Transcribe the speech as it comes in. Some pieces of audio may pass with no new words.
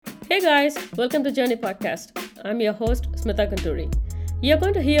Hey guys, welcome to Journey Podcast. I'm your host, Smita Kanturi. You're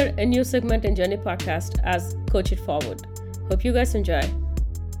going to hear a new segment in Journey Podcast as Coach It Forward. Hope you guys enjoy.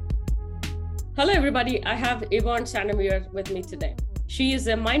 Hello everybody, I have Yvonne Sandomir with me today. She is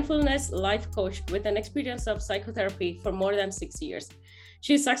a mindfulness life coach with an experience of psychotherapy for more than 6 years.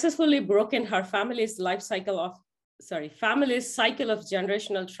 She's successfully broken her family's cycle of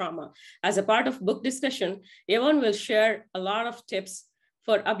generational trauma. As a part of book discussion, Yvonne will share a lot of tips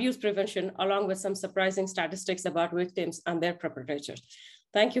for abuse prevention, along with some surprising statistics about victims and their perpetrators.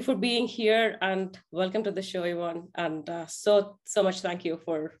 Thank you for being here and welcome to the show, Yvonne. And so much thank you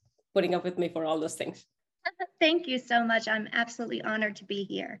for putting up with me for all those things. Thank you so much. I'm absolutely honored to be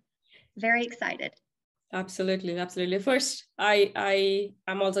here. Very excited. Absolutely. First, I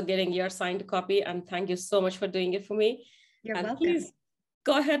am also getting your signed copy, and thank you so much for doing it for me. You're and welcome. Please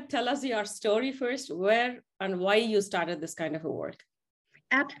go ahead, tell us your story first, where and why you started this kind of a work.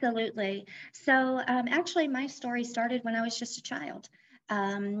 Absolutely. So actually, my story started when I was just a child.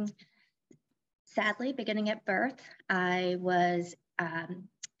 Sadly, beginning at birth, I was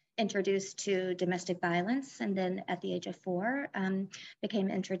introduced to domestic violence, and then at the age of 4, became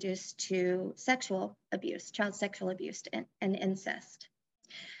introduced to sexual abuse, child sexual abuse and incest.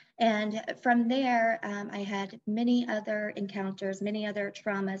 And from there, I had many other encounters, many other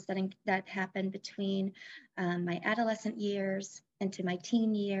traumas that happened between my adolescent years into my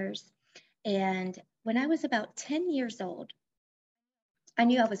teen years. And when I was about 10 years old, I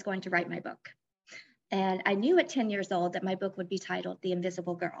knew I was going to write my book. And I knew at 10 years old that my book would be titled The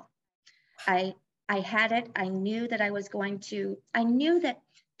Invisible Girl. I had it. I knew that I knew that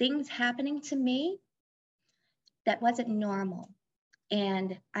things happening to me that wasn't normal.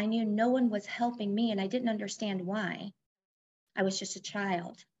 And I knew no one was helping me, and I didn't understand why. I was just a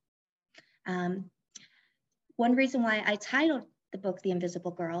child. One reason why I titled the book The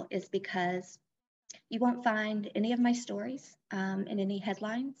Invisible Girl is because you won't find any of my stories in any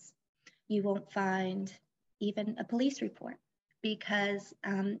headlines. You won't find even a police report, because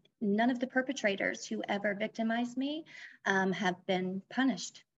none of the perpetrators who ever victimized me have been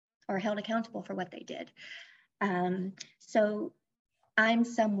punished or held accountable for what they did. So I'm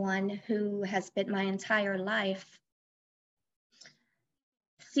someone who has spent my entire life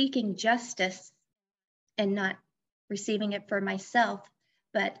seeking justice and not receiving it for myself,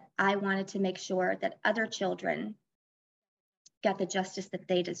 but I wanted to make sure that other children got the justice that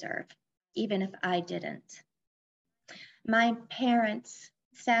they deserve, even if I didn't. My parents,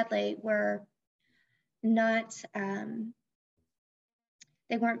 sadly, were not,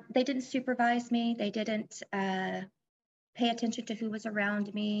 they didn't supervise me. They didn't pay attention to who was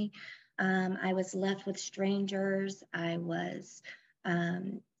around me. I was left with strangers.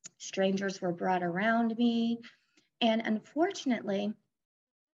 Strangers were brought around me. And unfortunately,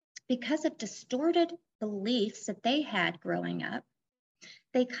 because of distorted beliefs that they had growing up,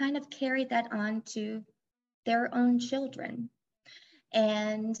 they kind of carried that on to their own children.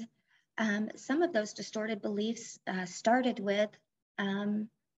 And some of those distorted beliefs started with,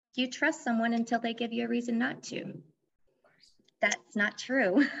 you trust someone until they give you a reason not to. That's not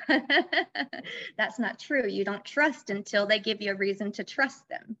true. That's not true. You don't trust until they give you a reason to trust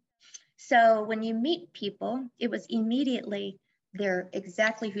them. So when you meet people, it was immediately, they're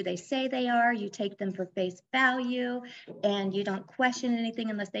exactly who they say they are. You take them for face value, and you don't question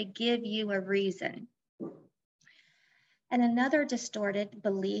anything unless they give you a reason. And another distorted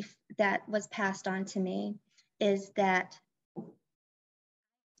belief that was passed on to me is that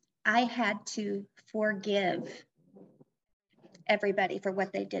I had to forgive everybody for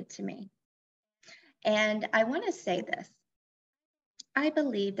what they did to me. And I want to say this. I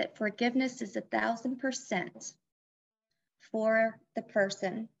believe that forgiveness is 1,000% for the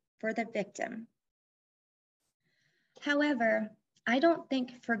person, for the victim. However, I don't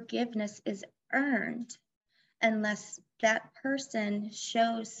think forgiveness is earned unless that person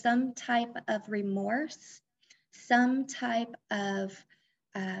shows some type of remorse, some type of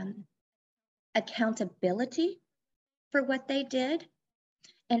accountability for what they did,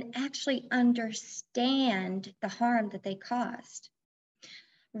 and actually understand the harm that they caused,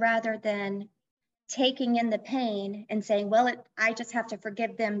 rather than taking in the pain and saying, well, I just have to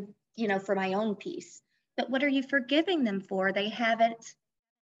forgive them, for my own peace. But what are you forgiving them for? They haven't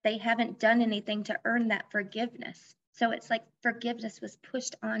done anything to earn that forgiveness. So it's like forgiveness was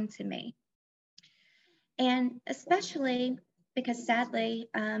pushed onto me. And especially because sadly,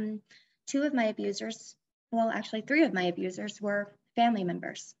 2 of my abusers, well, actually 3 of my abusers were family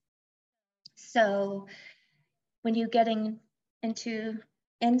members. So when you're getting into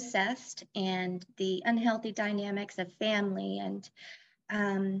incest and the unhealthy dynamics of family, and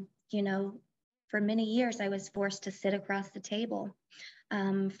You know, for many years, I was forced to sit across the table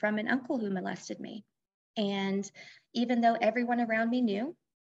from an uncle who molested me. And even though everyone around me knew,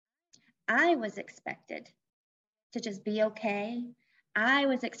 I was expected to just be okay. I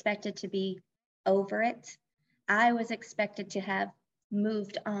was expected to be over it. I was expected to have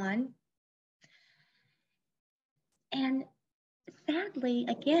moved on. And sadly,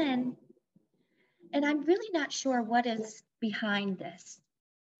 again, and I'm really not sure what is behind this,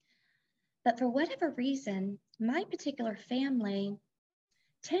 but for whatever reason, my particular family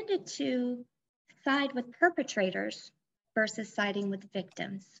tended to side with perpetrators versus siding with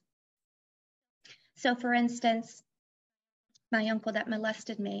victims. So, for instance, my uncle that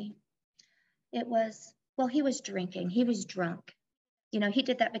molested me, it was, well, he was drinking, he was drunk. You know, he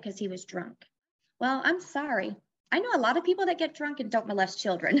did that because he was drunk. Well, I'm sorry. I know a lot of people that get drunk and don't molest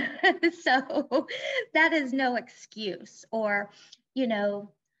children. So that is no excuse. Or, you know,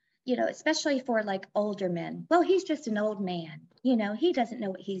 especially for like older men. Well, he's just an old man. You know, he doesn't know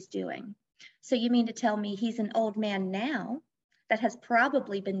what he's doing. So you mean to tell me he's an old man now that has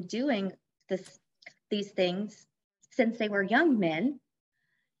probably been doing these things since they were young men?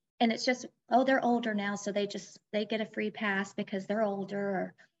 And it's just, oh, they're older now, so they get a free pass because they're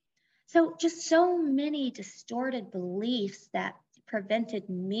older. So just so many distorted beliefs that prevented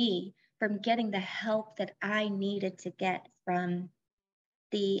me from getting the help that I needed to get from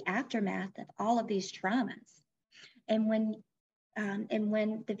the aftermath of all of these traumas. And when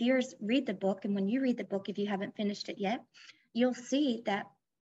the viewers read the book, and when you read the book, if you haven't finished it yet, you'll see that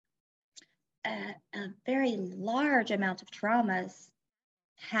a very large amount of traumas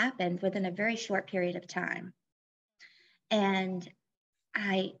happened within a very short period of time. And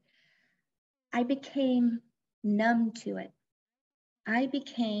I became numb to it. I'll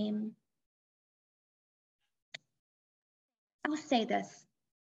say this.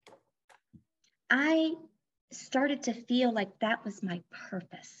 I started to feel like that was my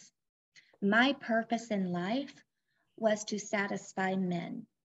purpose. My purpose in life was to satisfy men,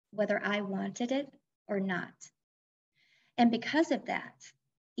 whether I wanted it or not. And because of that,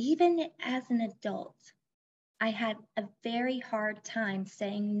 even as an adult, I had a very hard time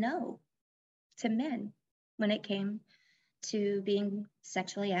saying no to men when it came to being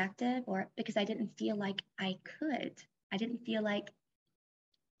sexually active, or because I didn't feel like I could. I didn't feel like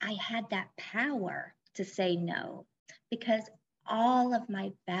I had that power to say no, because all of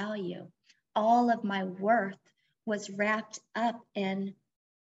my value, all of my worth was wrapped up in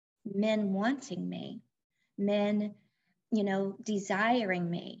men wanting me, men, desiring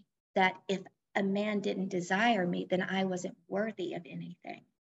me, that if a man didn't desire me, then I wasn't worthy of anything.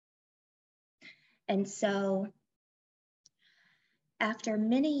 And so after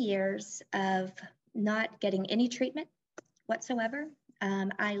many years of not getting any treatment whatsoever,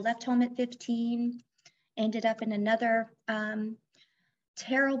 I left home at 15, ended up in another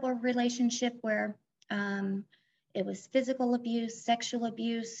terrible relationship where it was physical abuse, sexual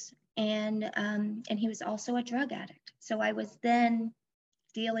abuse, and he was also a drug addict. So I was then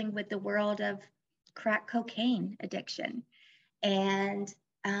dealing with the world of crack cocaine addiction, and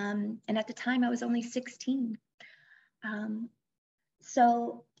at the time I was only 16.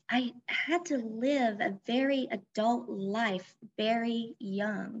 So I had to live a very adult life, very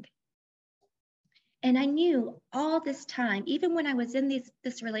young. And I knew all this time, even when I was in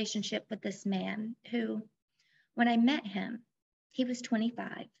this relationship with this man who, when I met him, he was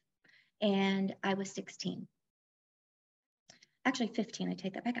 25 and I was 16. Actually 15, I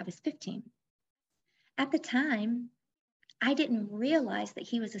take that back, I was 15. At the time, I didn't realize that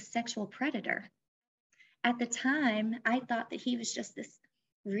he was a sexual predator. At the time, I thought that he was just this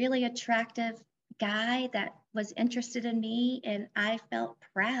really attractive guy that was interested in me, and I felt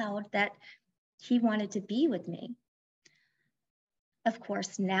proud that he wanted to be with me. Of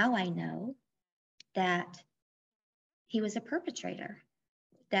course, now I know that he was a perpetrator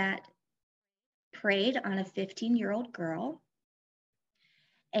that preyed on a 15-year-old girl,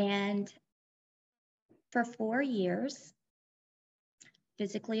 and for 4 years,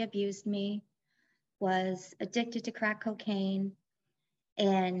 physically abused me, was addicted to crack cocaine.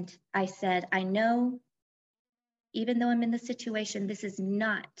 And I said, I know, even though I'm in this situation, this is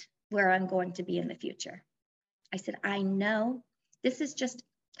not where I'm going to be in the future. I said, I know this is just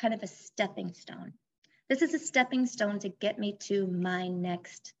kind of a stepping stone. This is a stepping stone to get me to my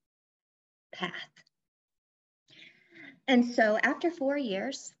next path. And so after 4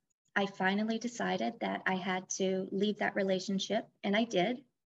 years, I finally decided that I had to leave that relationship, and I did.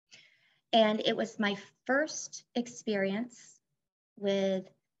 And it was my first experience with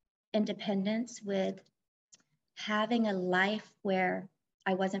independence, with having a life where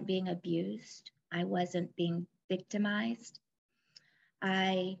I wasn't being abused. I wasn't being victimized.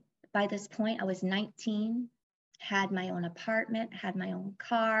 By this point, I was 19, had my own apartment, had my own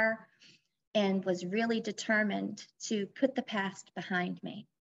car, and was really determined to put the past behind me.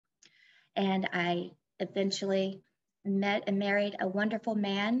 And I eventually met and married a wonderful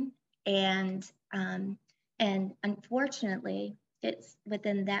man. And unfortunately, it's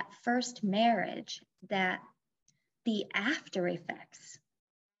within that first marriage that the after effects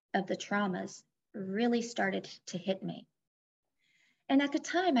of the traumas really started to hit me. And at the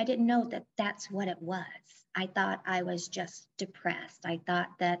time, I didn't know that that's what it was. I thought I was just depressed. I thought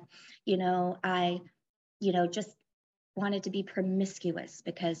that, I, just wanted to be promiscuous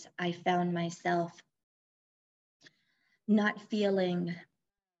because I found myself not feeling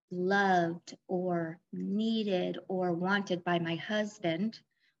loved or needed or wanted by my husband,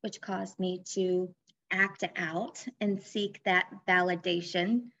 which caused me to act out and seek that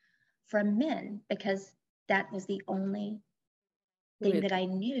validation from men because that was the only thing that I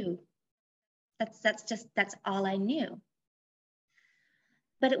knew. That's all I knew.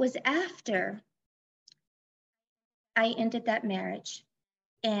 But it was after I ended that marriage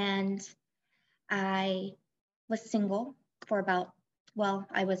and I was single for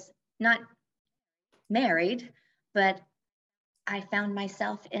I was not married, but I found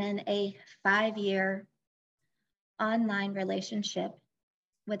myself in a 5-year online relationship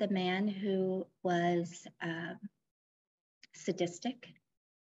with a man who was sadistic,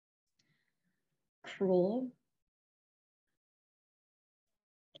 cruel,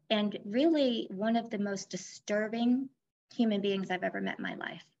 and really one of the most disturbing human beings I've ever met in my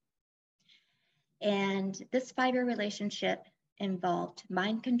life. And this 5-year relationship involved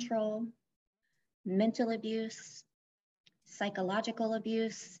mind control, mental abuse, psychological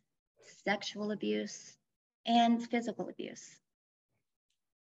abuse, sexual abuse, and physical abuse.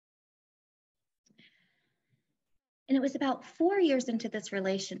 And it was about 4 years into this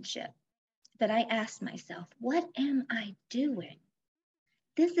relationship that I asked myself, what am I doing?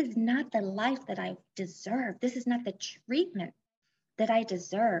 This is not the life that I deserve. This is not the treatment that I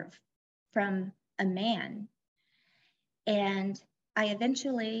deserve from a man. And I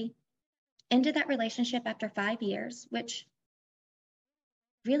eventually ended that relationship after 5 years, which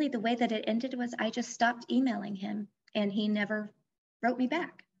really the way that it ended was I just stopped emailing him and he never wrote me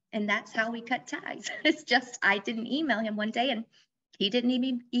back. And that's how we cut ties. It's just I didn't email him one day and he didn't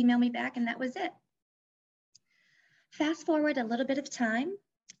even email me back, and that was it. Fast forward a little bit of time,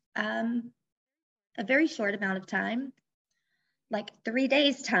 a very short amount of time, like 3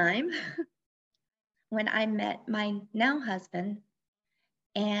 days time, when I met my now husband,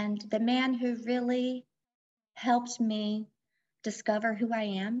 and the man who really helped me discover who I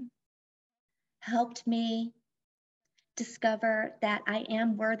am, helped me discover that I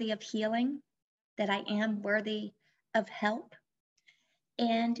am worthy of healing, that I am worthy of help.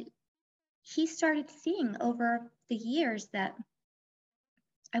 And he started seeing over the years that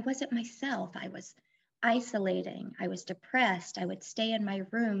I wasn't myself. I was isolating. I was depressed. I would stay in my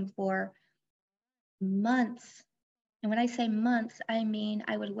room for months. And when I say months, I mean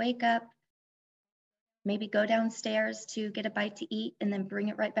I would wake up, maybe go downstairs to get a bite to eat, and then bring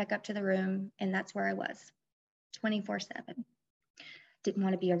it right back up to the room. And that's where I was, 24/7. Didn't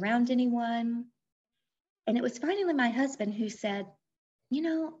want to be around anyone. And it was finally my husband who said,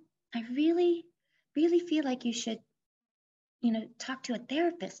 I really, really feel like you should, talk to a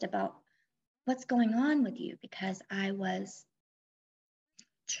therapist about what's going on with you, because I was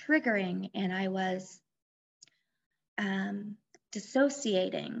triggering and I was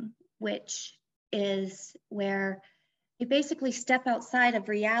dissociating, which is where you basically step outside of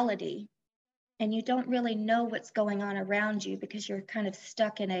reality and you don't really know what's going on around you because you're kind of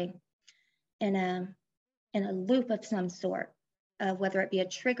stuck in a loop of some sort, whether it be a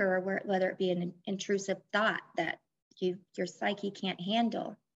trigger or whether it be an intrusive thought that your psyche can't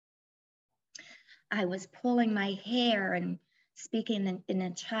handle. I was pulling my hair and speaking in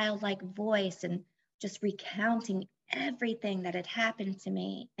a childlike voice and just recounting everything that had happened to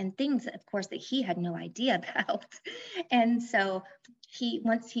me, and things, of course, that he had no idea about. And so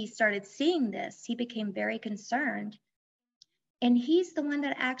once he started seeing this, he became very concerned. And he's the one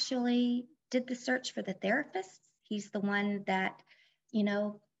that actually did the search for the therapists. He's the one that,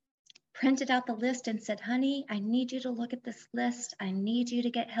 printed out the list and said, honey, I need you to look at this list. I need you to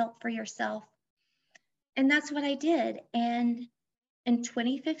get help for yourself. And that's what I did. And in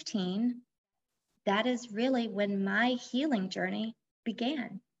 2015, that is really when my healing journey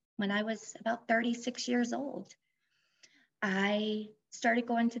began. When I was about 36 years old, I started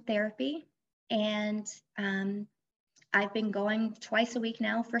going to therapy, and I've been going twice a week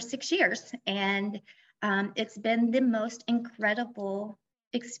now for 6 years, and it's been the most incredible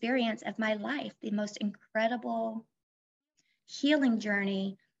experience of my life, the most incredible healing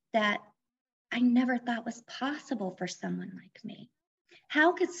journey that I never thought was possible for someone like me.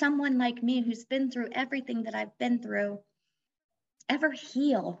 How could someone like me, who's been through everything that I've been through, ever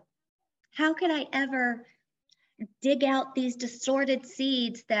heal? How could I ever dig out these distorted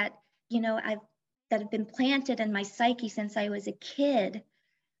seeds that, that have been planted in my psyche since I was a kid?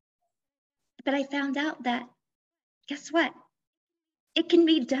 But I found out that, guess what? It can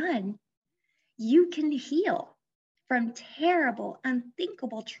be done. You can heal from terrible,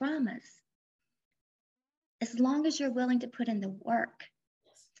 unthinkable traumas as long as you're willing to put in the work.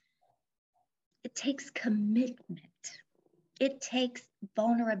 It takes commitment. It takes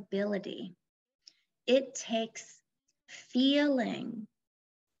vulnerability. It takes feeling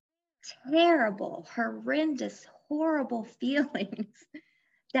terrible, horrendous, horrible feelings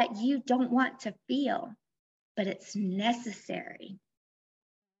that you don't want to feel, but it's necessary.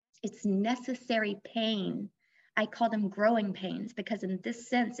 It's necessary pain. I call them growing pains, because in this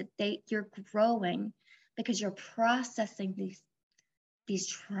sense, you're growing because you're processing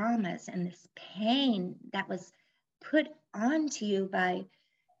these traumas and this pain that was put onto you by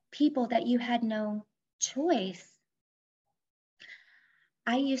people that you had no choice.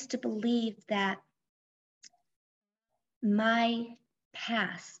 I used to believe that my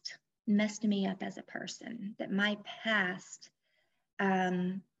past messed me up as a person, that my past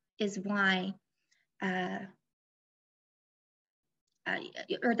is why, or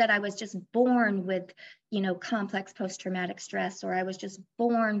that I was just born with, complex post-traumatic stress, or I was just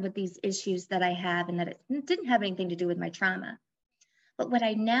born with these issues that I have, and that it didn't have anything to do with my trauma. But what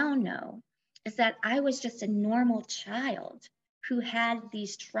I now know is that I was just a normal child who had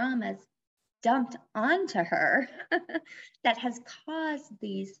these traumas dumped onto her that has caused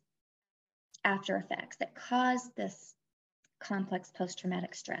these after effects, that caused this complex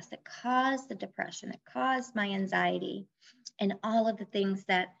post-traumatic stress, that caused the depression, that caused my anxiety, and all of the things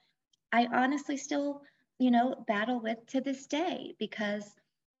that I honestly still, battle with to this day, because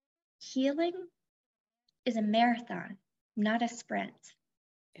healing is a marathon, not a sprint.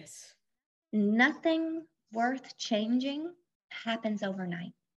 Yes. Nothing worth changing happens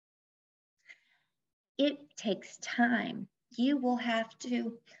overnight. It takes time. You will have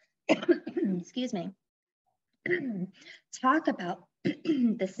to, excuse me, talk about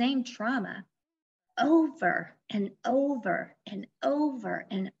the same trauma over and over and over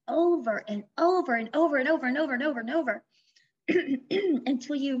and over and over and over and over and over and over and over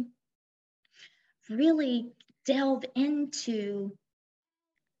until you really delve into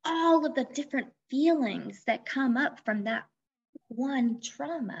all of the different feelings that come up from that one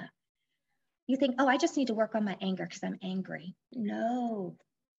trauma. You think, oh, I just need to work on my anger because I'm angry. No,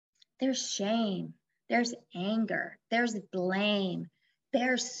 there's shame, there's anger, there's blame.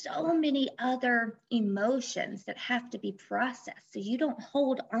 There's so many other emotions that have to be processed. So you don't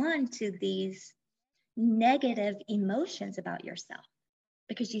hold on to these negative emotions about yourself,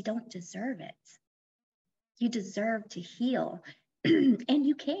 because you don't deserve it. You deserve to heal, and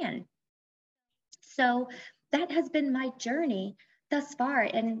you can. So that has been my journey thus far.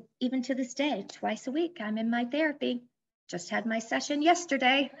 And even to this day, twice a week, I'm in my therapy. Just had my session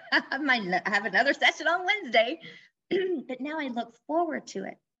yesterday. I have another session on Wednesday, but now I look forward to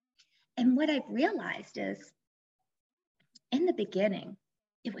it. And what I've realized is, in the beginning,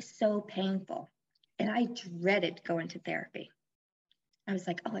 it was so painful, and I dreaded going to therapy. I was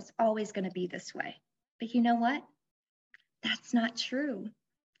like, oh, it's always going to be this way. But you know what? That's not true.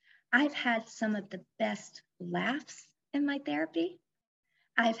 I've had some of the best laughs in my therapy.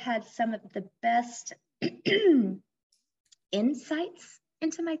 I've had some of the best insights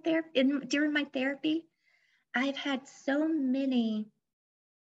into my therapy during my therapy. I've had so many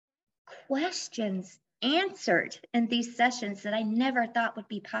questions answered in these sessions that I never thought would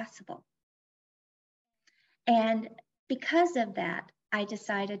be possible. And because of that, I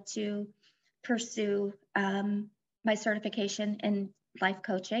decided to pursue my certification in life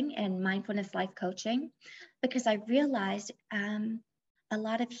coaching and mindfulness life coaching, because I realized a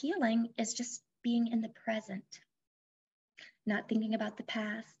lot of healing is just being in the present, not thinking about the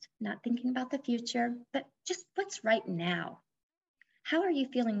past, not thinking about the future, but just what's right now. How are you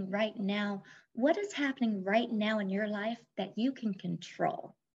feeling right now? What is happening right now in your life that you can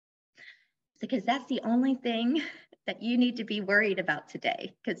control? Because that's the only thing that you need to be worried about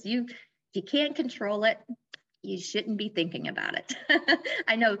today, because if you can't control it, you shouldn't be thinking about it.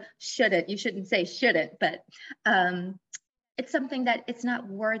 I know shouldn't, you shouldn't say shouldn't, but it's something that it's not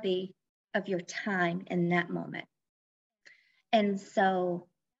worthy of your time in that moment. And so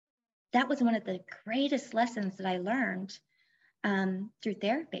that was one of the greatest lessons that I learned through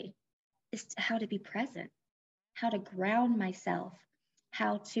therapy, is how to be present, how to ground myself,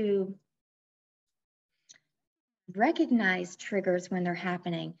 how to recognize triggers when they're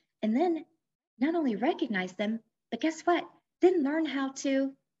happening, and then not only recognize them, but guess what? Then learn how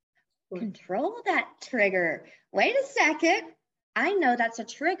to control that trigger. Wait a second. I know that's a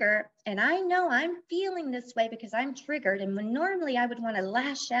trigger, and I know I'm feeling this way because I'm triggered. And when normally I would want to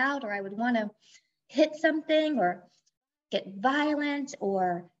lash out, or I would want to hit something or get violent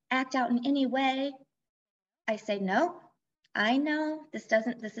or act out in any way, I say, no, I know this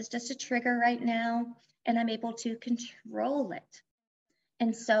is just a trigger right now, and I'm able to control it.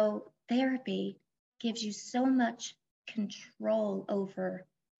 And so therapy gives you so much control over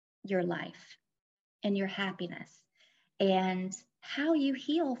your life and your happiness and how you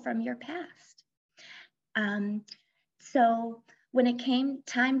heal from your past. So when it came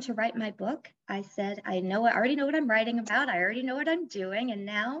time to write my book, I said, I already know what I'm writing about. I already know what I'm doing. And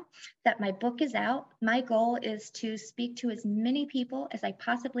now that my book is out, my goal is to speak to as many people as I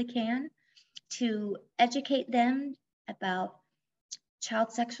possibly can, to educate them about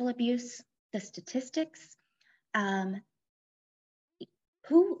child sexual abuse, the statistics,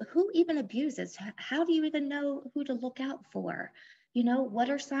 who even abuses? How do you even know who to look out for? You know, what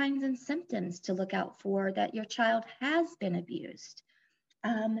are signs and symptoms to look out for that your child has been abused?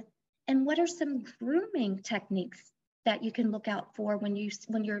 And what are some grooming techniques that you can look out for when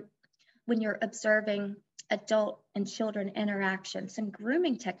you're observing adult and children interaction? Some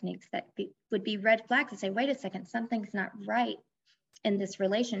grooming techniques that would be red flags to say, wait a second, something's not right in this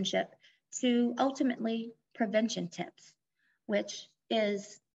relationship, to ultimately prevention tips, which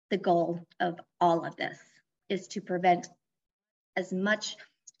is the goal of all of this, is to prevent as much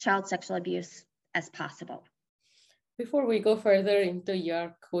child sexual abuse as possible. Before we go further into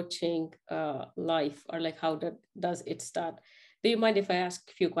your coaching life, or like how does it start, do you mind if I ask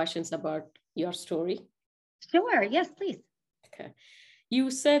a few questions about your story? Sure, yes, please. Okay.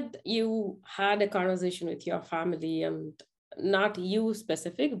 You said you had a conversation with your family, and not you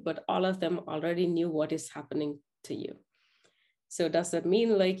specific, but all of them already knew what is happening to you. So does that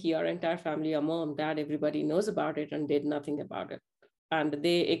mean like your entire family, your mom, dad, everybody knows about it and did nothing about it? And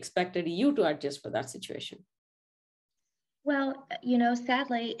they expected you to adjust for that situation? Well,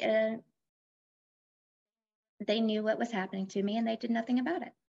 sadly, they knew what was happening to me and they did nothing about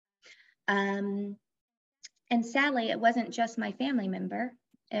it. And sadly, it wasn't just my family member.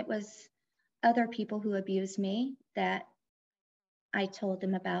 It was other people who abused me that I told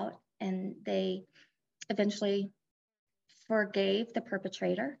them about, and they eventually forgave the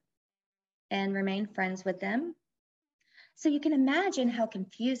perpetrator and remained friends with them. So you can imagine how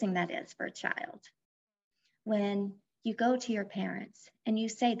confusing that is for a child when you go to your parents and you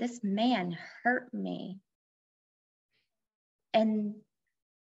say, this man hurt me, and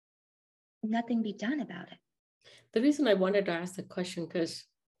nothing be done about it. The reason I wanted to ask the question, because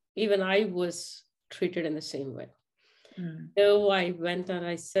even I was treated in the same way. So I went and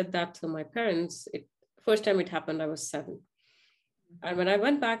I said that to my parents. First time it happened, I was 7. And when I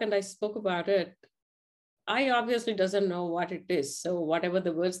went back and I spoke about it, I obviously doesn't know what it is. So whatever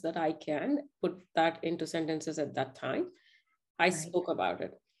the words that I can put that into sentences at that time, I spoke about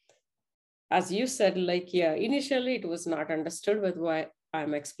it. As you said, like, yeah, initially it was not understood with what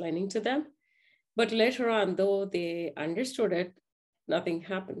I'm explaining to them. But later on, though they understood it, nothing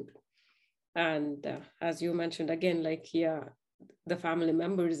happened. And as you mentioned again, like, yeah, the family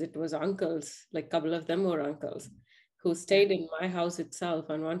members, it was uncles, like a couple of them were uncles who stayed in my house itself.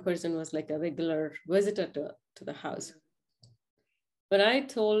 And one person was like a regular visitor to the house. When I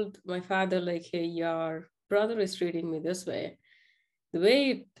told my father, like, hey, your brother is treating me this way, the way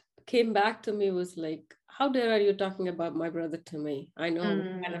it came back to me was like, how dare are you talking about my brother to me? I know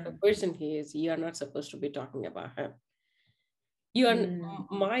what kind of a person he is. You are not supposed to be talking about him.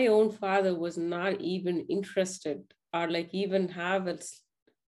 My own father was not even interested, or like even have a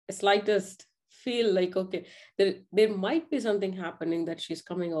slightest feel like, okay, there might be something happening that she's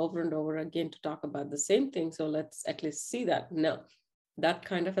coming over and over again to talk about the same thing. So let's at least see that. No, that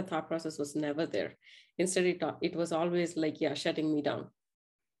kind of a thought process was never there. Instead, it was always like, yeah, shutting me down.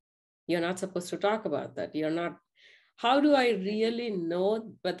 You're not supposed to talk about that. You're not. How do I really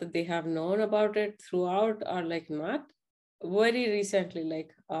know whether they have known about it throughout or like not? Very recently,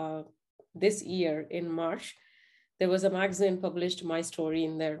 like this year in March, there was a magazine published my story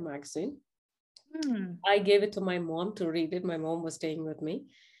in their magazine. I gave it to my mom to read it. My mom was staying with me.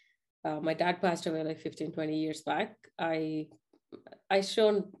 My dad passed away like 15, 20 years back. I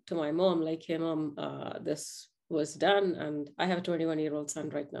shown to my mom, like, hey, mom, this was done. And I have a 21-year-old son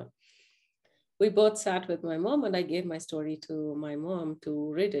right now. We both sat with my mom and I gave my story to my mom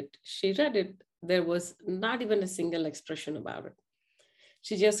to read it. She read it. There was not even a single expression about it.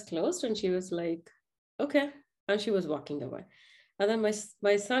 She just closed and she was like, okay. And she was walking away. And then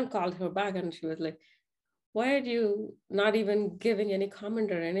my son called her back and she was like, why are you not even giving any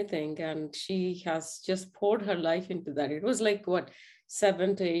comment or anything? And she has just poured her life into that. It was like, what,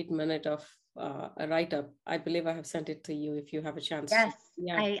 7 to 8 minutes of a write-up. I believe I have sent it to you if you have a chance to. Yes,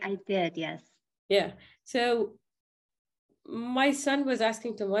 Yeah. I did. Yes. Yeah. So my son was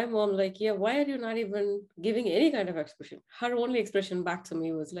asking to my mom, like, yeah, why are you not even giving any kind of expression? Her only expression back to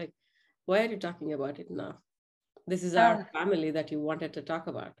me was like, why are you talking about it now? This is our Oh, family that you wanted to talk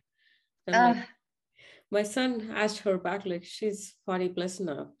about. And like, oh, my son asked her back, like, she's 40 plus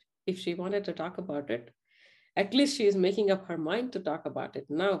now. If she wanted to talk about it, at least she is making up her mind to talk about it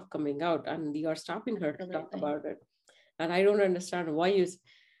now, coming out, and you are stopping her to talk absolutely. about it. And I don't understand why you,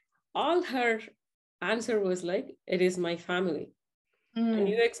 all her answer was like, it is my family. And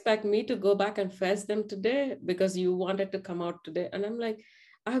you Mm, expect me to go back and fetch them today because you wanted to come out today. And I'm like,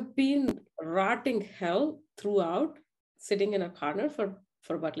 I've been rotting hell throughout, sitting in a corner for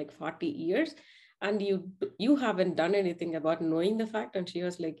about like 40 years. And you haven't done anything about knowing the fact. And she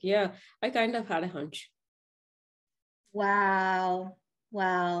was like, yeah, I kind of had a hunch. wow.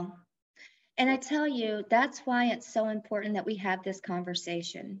 Wow. And I tell you, that's why it's so important that we have this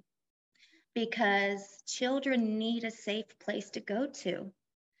conversation because children need a safe place to go to.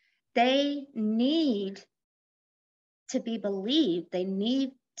 They need to be believed, they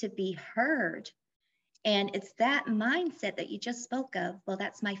need to be heard. And it's that mindset that you just spoke of. Well,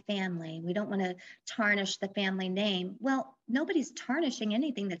 that's my family. We don't want to tarnish the family name. Well, nobody's tarnishing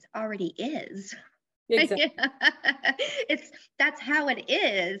anything that's already is. Exactly. it's that's how it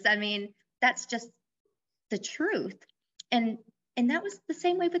is. I mean, that's just the truth. And and that was the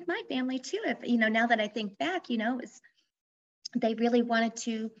same way with my family too. If now that I think back, it's they really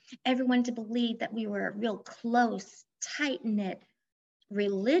wanted everyone to believe that we were a real close, tight-knit,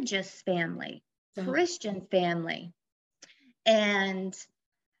 religious family, Uh, Christian family. And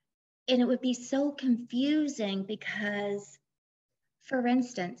it would be so confusing because, for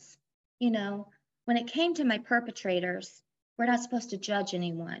instance, when it came to my perpetrators, we're not supposed to judge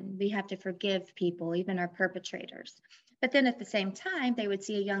anyone. We have to forgive people, even our perpetrators. But then at the same time, they would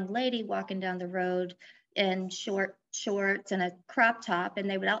see a young lady walking down the road in short shorts and a crop top, and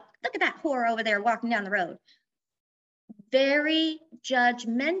they would look at that whore over there walking down the road. Very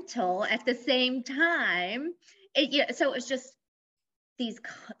judgmental at the same time. So it was just these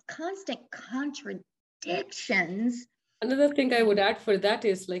constant contradictions. Another thing I would add for that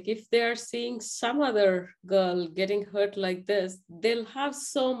is like if they are seeing some other girl getting hurt like this, they'll have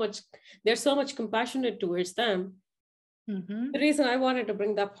they're so much compassionate towards them. Mm-hmm. The reason I wanted to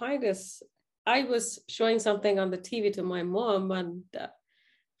bring that point is I was showing something on the TV to my mom, and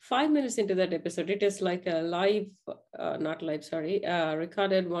 5 minutes into that episode, it is like a live, not live, sorry,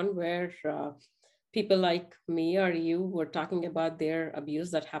 recorded one where people like me or you were talking about their abuse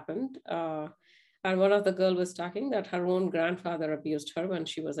that happened. And one of the girl was talking that her own grandfather abused her when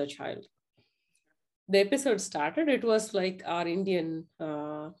she was a child. The episode started, it was like our Indian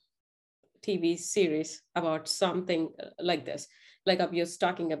TV series about something like this, like abuse,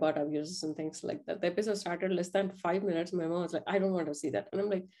 talking about abuses and things like that. The episode started less than 5 minutes. My mom was like, I don't want to see that. And I'm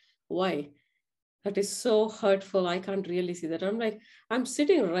like, why? That is so hurtful. I can't really see that. I'm like, I'm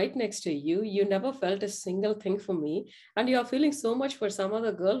sitting right next to you. You never felt a single thing for me. And you're feeling so much for some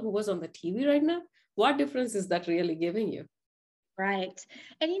other girl who was on the TV right now. What difference is that really giving you? Right.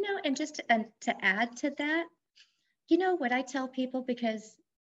 And and just to add to that, what I tell people, because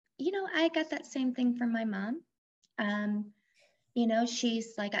I got that same thing from my mom.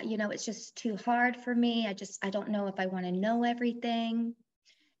 She's like, it's just too hard for me. I don't know if I want to know everything.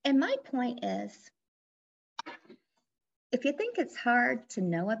 And my point is, if you think it's hard to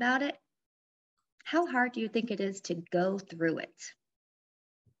know about it, how hard do you think it is to go through it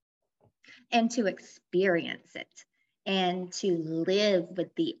and to experience it and to live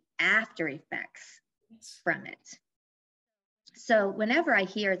with the after effects from it? So whenever I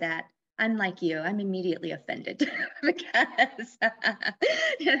hear that, I'm like you, I'm immediately offended because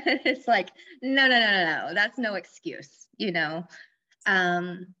it's like, no, no, no, no, no, that's no excuse,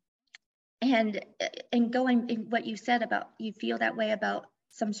 Um, and going in what you said about you feel that way about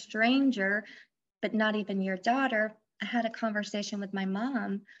some stranger, but not even your daughter. I had a conversation with my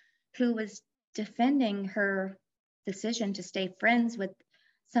mom who was defending her decision to stay friends with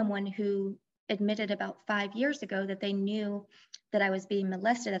someone who admitted about 5 years ago that they knew that I was being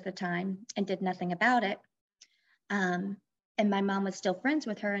molested at the time and did nothing about it. And my mom was still friends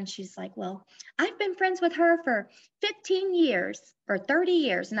with her. And she's like, well, I've been friends with her for 15 years or 30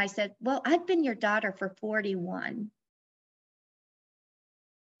 years. And I said, well, I've been your daughter for 41.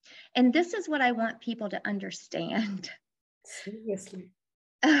 And this is what I want people to understand. Seriously.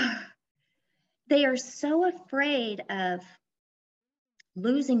 They are so afraid of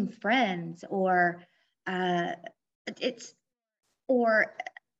losing friends, or or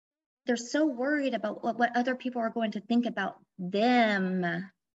they're so worried about what other people are going to think about them,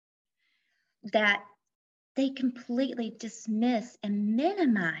 that they completely dismiss and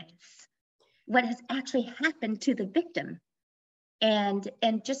minimize what has actually happened to the victim. And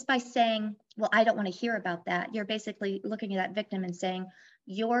just by saying, well, I don't want to hear about that, you're basically looking at that victim and saying,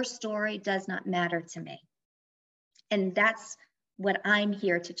 your story does not matter to me. And that's what I'm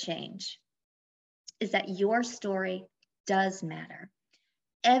here to change, is that your story does matter.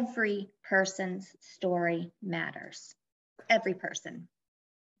 Every person's story matters. Every person.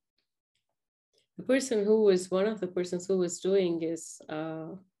 The person who is one of the persons who is doing is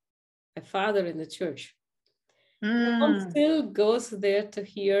a father in the church. My mom still goes there to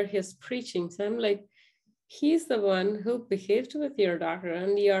hear his preachings. I'm like, he's the one who behaved with your daughter,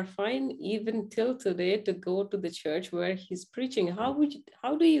 and you're fine even till today to go to the church where he's preaching. How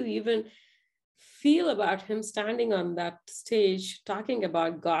do you even feel about him standing on that stage talking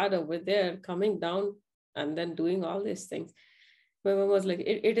about God over there, coming down and then doing all these things? My mom was like,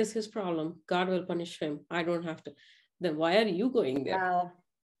 it is his problem. God will punish him. I don't have to. Then why are you going there? Wow.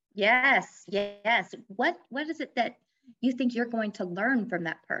 Yes, yes. What is it that you think you're going to learn from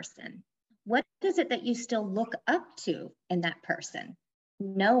that person? What is it that you still look up to in that person,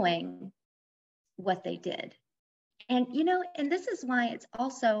 knowing what they did? And, and this is why it's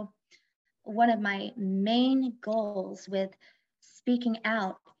also one of my main goals with speaking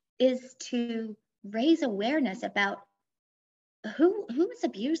out, is to raise awareness about who is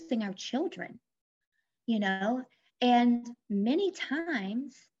abusing our children, and many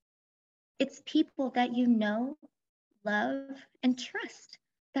times it's people that love, and trust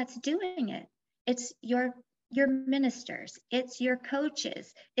that's doing it. It's your ministers, it's your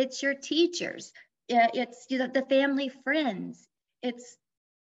coaches, it's your teachers, it's the family friends, it's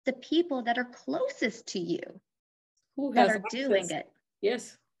the people that are closest to you Who that has are access? doing it.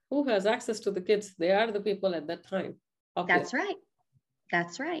 Yes, who has access to the kids? They are the people at that time. That's right.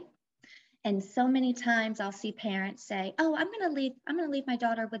 That's right. And so many times I'll see parents say, oh, I'm going to leave my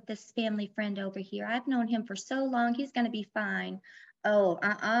daughter with this family friend over here. I've known him for so long. He's going to be fine. Oh,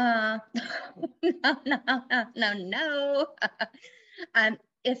 no.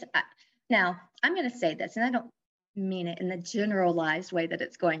 Now I'm going to say this, and I don't mean it in the generalized way that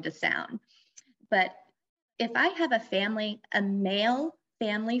it's going to sound, but if I have a male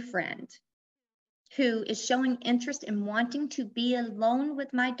family friend who is showing interest in wanting to be alone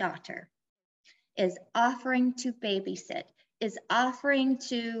with my daughter, is offering to babysit, is offering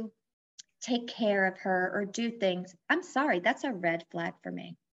to take care of her or do things, I'm sorry, that's a red flag for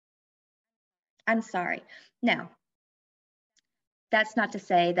me. I'm sorry. Now, that's not to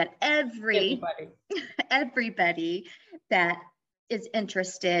say that everybody that is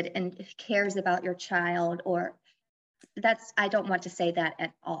interested and cares about your child, or I don't want to say that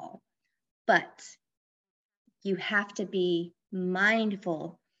at all. But you have to be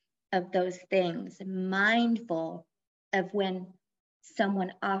mindful of those things, mindful of when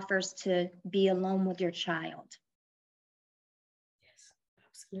someone offers to be alone with your child. Yes,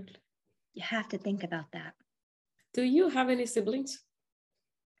 absolutely. You have to think about that. Do you have any siblings?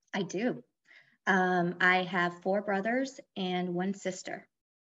 I do. I have 4 brothers and 1 sister.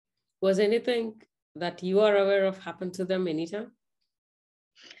 Was anything that you are aware of happened to them anytime?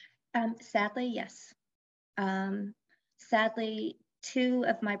 Sadly, yes. Sadly, 2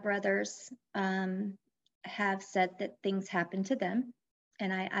 of my brothers have said that things happened to them,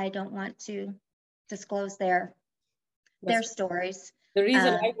 and I don't want to disclose their stories. The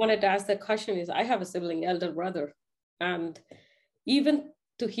reason I wanted to ask that question is I have a sibling, elder brother, and even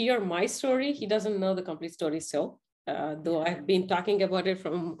to hear my story, he doesn't know the complete story still. Though I've been talking about it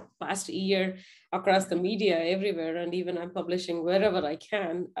from past year across the media everywhere, and even I'm publishing wherever I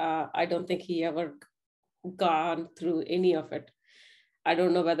can. I don't think he ever gone through any of it. I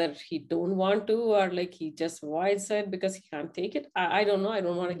don't know whether he don't want to, or like he just avoids it because he can't take it. I don't know. I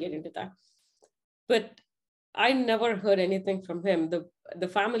don't want to get into that. But I never heard anything from him. The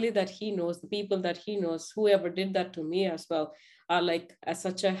family that he knows, the people that he knows, whoever did that to me as well, are like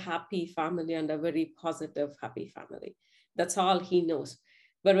such a happy family and a very positive, happy family. That's all he knows.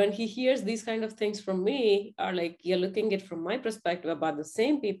 But when he hears these kind of things from me, are like, you're looking at it from my perspective about the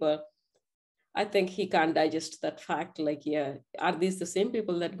same people, I think he can't digest that fact. Like, yeah, are these the same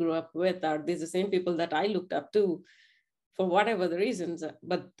people that grew up with? Are these the same people that I looked up to for whatever the reasons?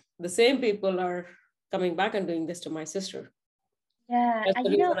 But the same people are coming back and doing this to my sister. Yeah, That's the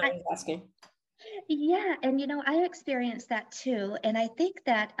reason I was asking. yeah, and I experienced that too. And I think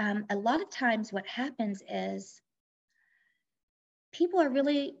that a lot of times what happens is people are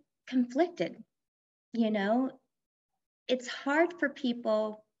really conflicted. You know, it's hard for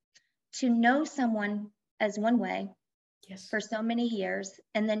people to know someone as one way Yes. for so many years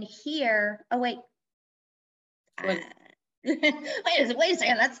and then hear, oh, wait, Well, wait a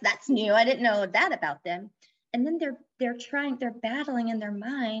second, that's new. I didn't know that about them. And then they're battling in their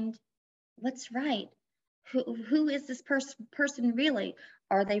mind, what's right? Who is this person really?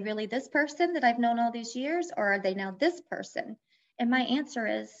 Are they really this person that I've known all these years, or are they now this person? And my answer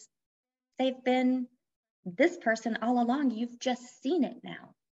is they've been this person all along. You've just seen it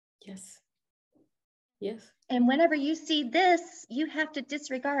now. yes. Yes. And whenever you see this, you have to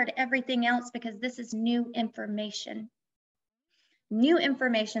disregard everything else because this is new information. New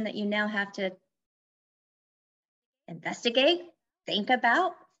information that you now have to investigate, think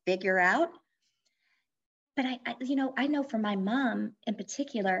about, figure out. But I know for my mom in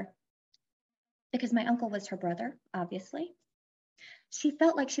particular, because my uncle was her brother, obviously, she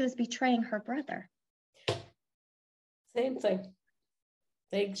felt like she was betraying her brother. Same thing.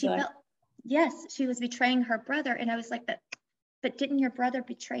 Exactly. She felt, yes, she was betraying her brother. And I was like, but didn't your brother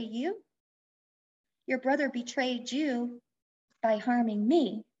betray you? Your brother betrayed you by harming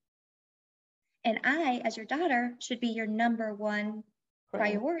me. And I, as your daughter, should be your number one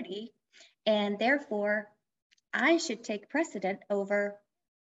priority. And therefore, I should take precedent over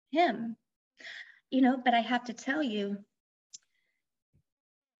him. But I have to tell you,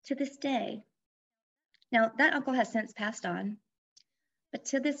 to this day, now that uncle has since passed on, but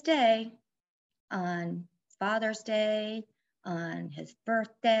to this day, on Father's Day, on his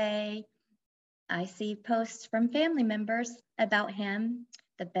birthday, I see posts from family members about him,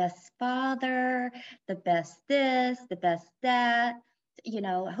 the best father, the best this, the best that.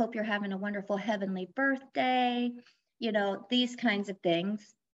 I hope you're having a wonderful heavenly birthday, these kinds of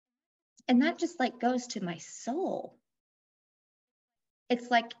things. And that just like goes to my soul. It's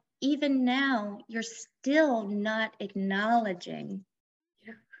like, even now, you're still not acknowledging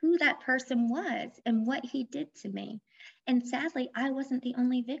who that person was and what he did to me. And sadly, I wasn't the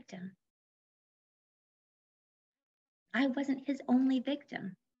only victim. I wasn't his only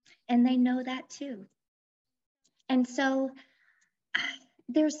victim. And they know that too. And so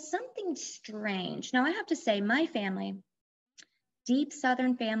there's something strange. Now, I have to say, my family, deep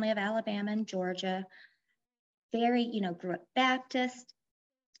Southern family of Alabama and Georgia, very, grew up Baptist.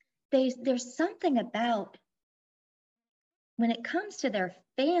 There's something about when it comes to their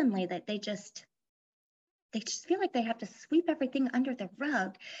family that they just feel like they have to sweep everything under the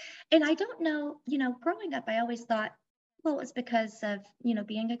rug. And I don't know, growing up, I always thought, well, it's because of,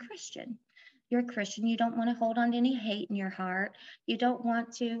 being a Christian. You're a Christian. You don't want to hold on to any hate in your heart. You don't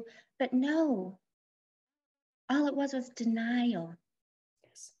want to, but no, all it was denial.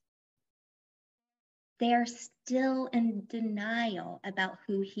 Yes. They're still in denial about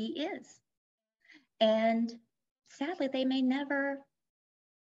who he is. And sadly, they may never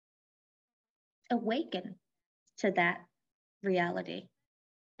awaken to that reality.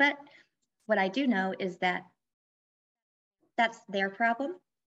 But what I do know is that that's their problem.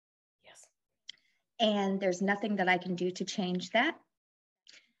 Yes. And there's nothing that I can do to change that.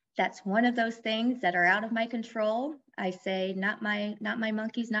 That's one of those things that are out of my control. I say, not my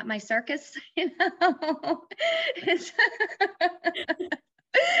monkeys, not my circus.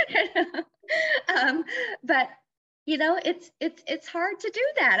 But it's hard to do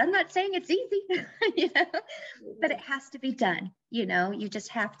that. I'm not saying it's easy, but it has to be done. You just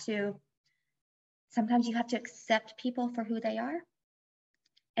have to. Sometimes you have to accept people for who they are.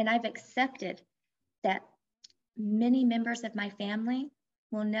 And I've accepted that many members of my family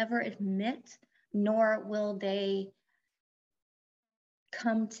will never admit, nor will they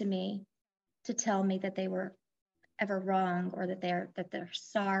come to me to tell me that they were ever wrong or that they're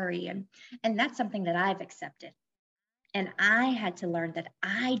sorry. And that's something that I've accepted. And I had to learn that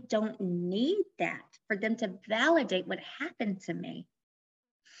I don't need that for them to validate what happened to me.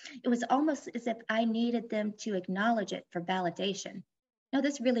 It was almost as if I needed them to acknowledge it for validation. No,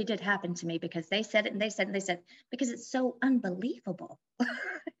 this really did happen to me because they said it and they said it and they said, because it's so unbelievable,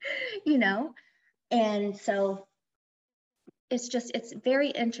 And so it's very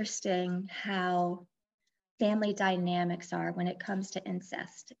interesting how family dynamics are when it comes to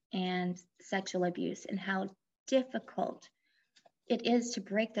incest and sexual abuse and how difficult it is to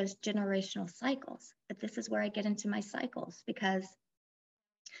break those generational cycles. But this is where I get into my cycles, because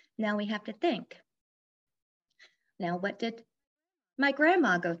now we have to think. Now, what did my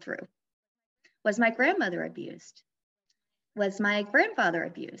grandma go through? Was my grandmother abused? Was my grandfather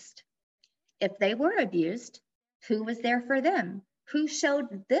abused? If they were abused, who was there for them? Who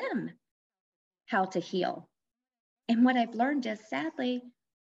showed them how to heal? And what I've learned is, sadly,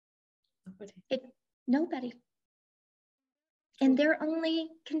 nobody. And they're only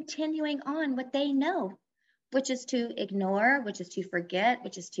continuing on what they know, which is to ignore, which is to forget,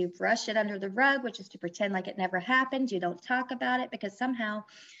 which is to brush it under the rug, which is to pretend like it never happened. You don't talk about it, because somehow,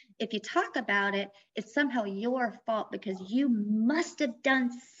 if you talk about it, it's somehow your fault, because you must have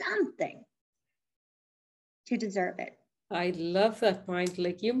done something to deserve it. I love that point.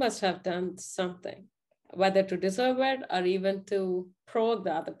 Like, you must have done something, whether to deserve it or even to provoke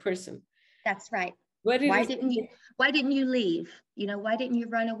the other person. That's right. Why didn't you leave? You know, why didn't you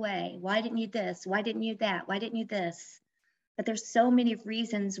run away? Why didn't you this? Why didn't you that? Why didn't you this? But there's so many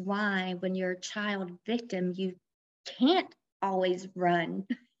reasons why, when you're a child victim, you can't always run.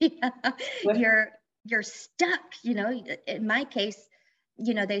 You're stuck. You know, in my case,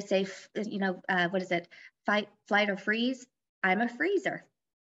 you know, they say, you know, what is it? Fight, flight, or freeze. I'm a freezer.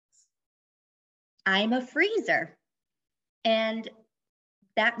 I'm a freezer. And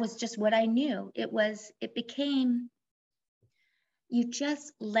that was just what I knew. It became, you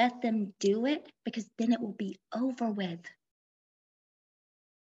just let them do it, because then it will be over with.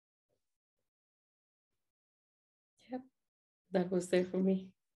 Yep, that was there for me.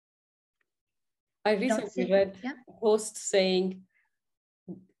 I recently read a post saying,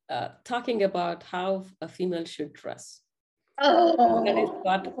 talking about how a female should dress. Oh, that is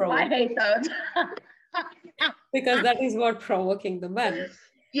what I hate those. Because that is what provoking the men.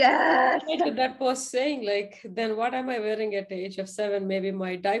 Yes. I did that post saying, like, then what am I wearing at the age of 7? Maybe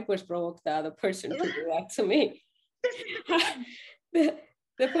my diapers provoke the other person to do that to me.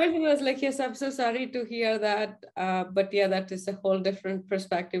 The person was like, yes, I'm so sorry to hear that. But yeah, that is a whole different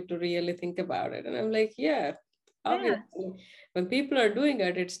perspective to really think about it. And I'm like, yeah, obviously, when people are doing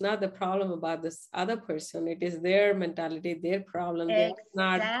it, it's not the problem about this other person. It is their mentality, their problem. They're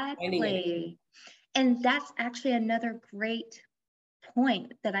not finding it. And that's actually another great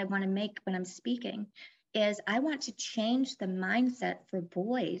point that I want to make when I'm speaking, is I want to change the mindset for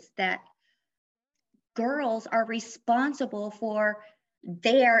boys that girls are responsible for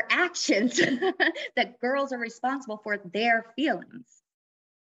their actions, that girls are responsible for their feelings.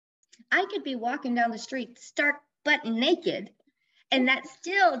 I could be walking down the street stark butt naked, and that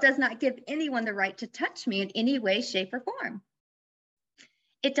still does not give anyone the right to touch me in any way, shape, or form.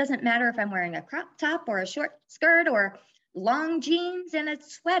 It doesn't matter if I'm wearing a crop top or a short skirt or long jeans and a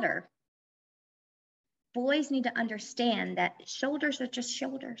sweater. Boys need to understand that shoulders are just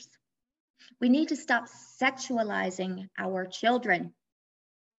shoulders. We need to stop sexualizing our children.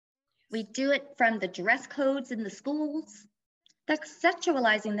 We do it from the dress codes in the schools. That's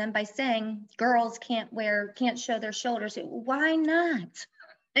sexualizing them by saying girls can't show their shoulders. Why not?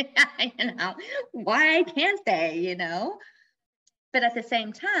 You know, why can't they, you know? But at the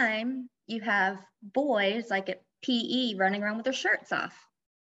same time, you have boys like at PE running around with their shirts off.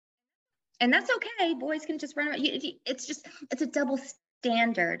 And that's okay. Boys can just run around. It's a double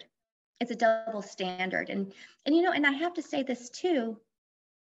standard. It's a double standard. And you know, and I have to say this too,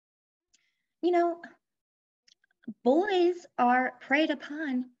 you know, boys are preyed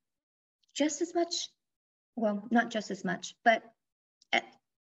upon just as much, well, not just as much, but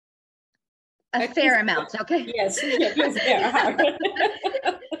a fair amount, okay? Yes, yes,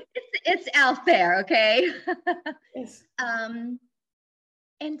 it's out there, okay? Yes.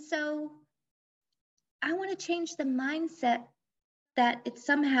 And so I want to change the mindset that it's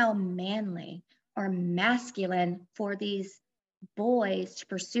somehow manly or masculine for these boys to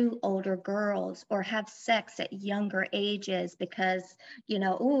pursue older girls or have sex at younger ages because, you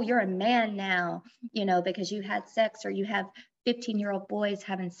know, oh, you're a man now, you know, because you had sex, or you have 15-year-old boys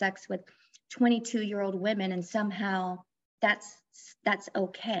having sex with 22-year-old women, and somehow that's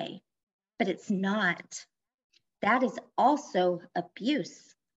okay. But it's not. That is also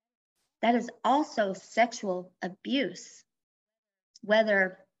abuse. That is also sexual abuse.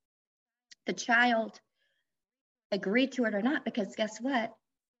 Whether the child agreed to it or not, because guess what?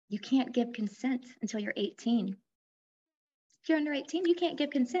 You can't give consent until you're 18. If you're under 18, you can't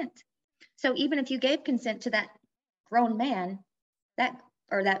give consent. So even if you gave consent to that grown man, that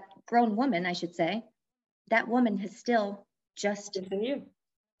grown woman, I should say, that woman has still just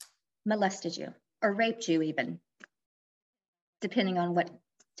molested you or raped you, even, depending on what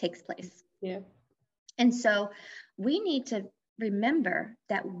takes place. Yeah. And so we need to remember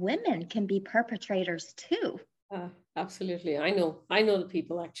that women can be perpetrators too. Absolutely. I know the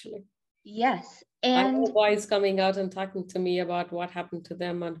people actually. Yes. I know And boys coming out and talking to me about what happened to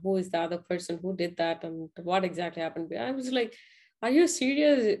them and who is the other person who did that and what exactly happened. I was like, are you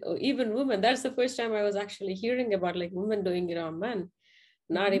serious? Even women. That's the first time I was actually hearing about like women doing it on men,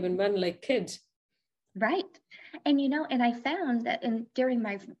 not even men, like kids. right. And and I found that during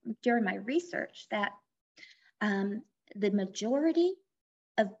my research that the majority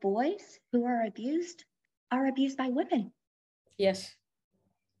of boys who are abused by women, Yes.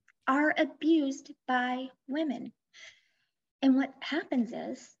 are abused by women. And what happens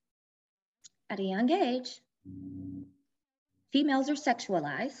is, at a young age, females are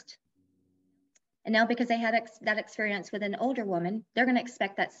sexualized. And now, because they had that experience with an older woman, they're going to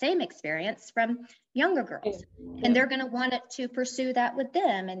expect that same experience from younger girls, and they're going to want it to pursue that with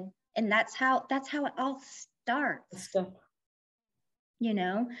them, and that's how it all starts. Stuff.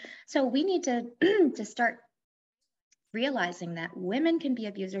 So we need to to start realizing that women can be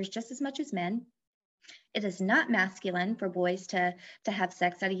abusers just as much as men. It is not masculine for boys to have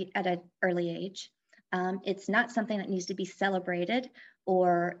sex at an early age. It's not something that needs to be celebrated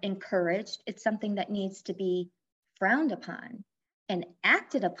or encouraged. It's something that needs to be frowned upon and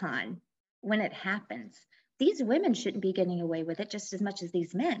acted upon when it happens. These women shouldn't be getting away with it just as much as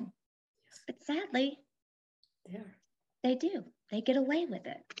these men. But sadly, they do. They get away with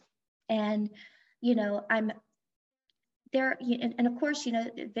it. And, I'm there, and of course,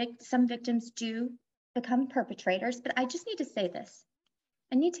 some victims do become perpetrators, but I just need to say this.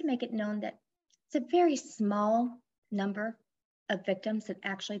 I need to make it known that it's a very small number of victims that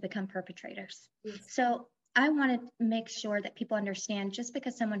actually become perpetrators. Yes. So I want to make sure that people understand, just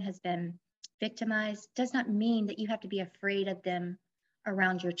because someone has been victimized does not mean that you have to be afraid of them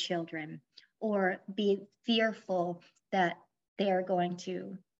around your children or be fearful that they are going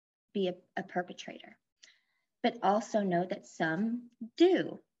to be a perpetrator. But also know that some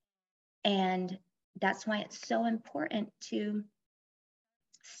do. And that's why it's so important to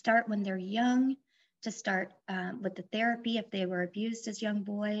start when they're young, to start with the therapy if they were abused as young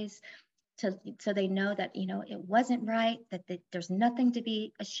boys, so they know that, it wasn't right, that there's nothing to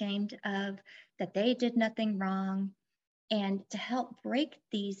be ashamed of, that they did nothing wrong, and to help break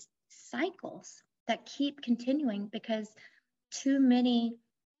these cycles that keep continuing because too many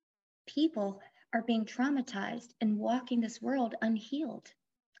people are being traumatized and walking this world unhealed.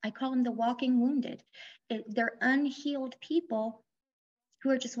 I call them the walking wounded. They're unhealed people who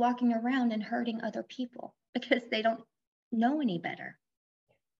are just walking around and hurting other people because they don't know any better.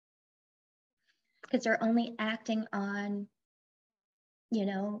 Because they're only acting on,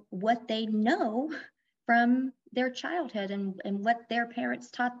 what they know from their childhood and what their parents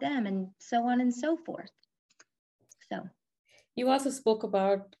taught them and so on and so forth. So. You also spoke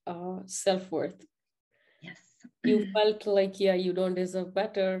about self-worth. Yes. You felt like, you don't deserve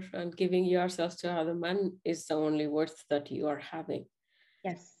better, and giving yourself to other men is the only worth that you are having.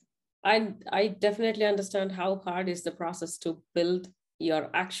 Yes. I definitely understand how hard is the process to build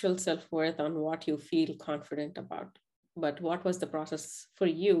your actual self-worth on what you feel confident about. But what was the process for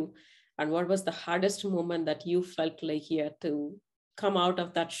you? And what was the hardest moment that you felt like you had to come out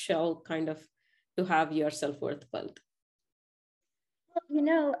of that shell kind of to have your self-worth built?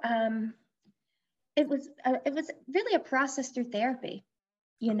 Well, it was really a process through therapy,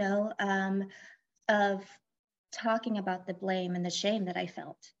 of talking about the blame and the shame that I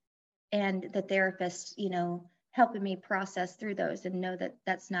felt, and the therapist, helping me process through those and know that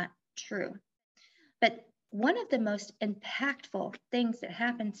that's not true. But one of the most impactful things that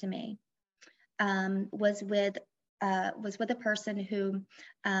happened to me was with a person who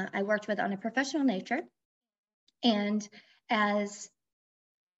I worked with on a professional nature, and as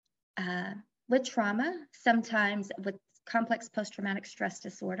with trauma, sometimes with complex post-traumatic stress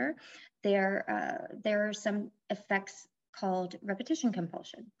disorder, there are some effects called repetition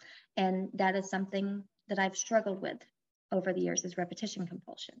compulsion. And that is something that I've struggled with over the years, is repetition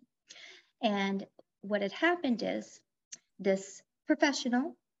compulsion. And what had happened is, this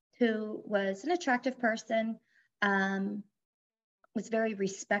professional, who was an attractive person, was very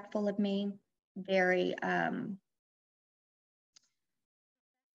respectful of me, very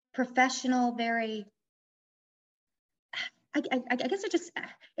professional, very, I guess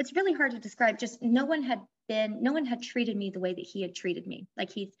it's really hard to describe. Just no one had treated me the way that he had treated me.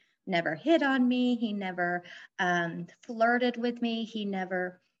 Like, he never hit on me. He never flirted with me. He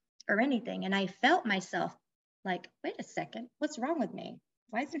never, or anything. And I felt myself like, wait a second, what's wrong with me?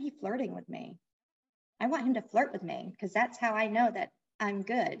 Why isn't he flirting with me? I want him to flirt with me, because that's how I know that I'm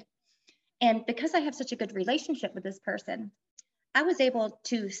good. And because I have such a good relationship with this person, I was able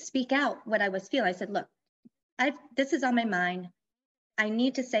to speak out what I was feeling. I said, look, this is on my mind. I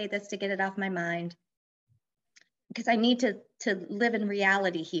need to say this to get it off my mind, because I need to live in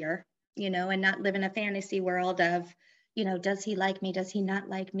reality here, and not live in a fantasy world of, does he like me? Does he not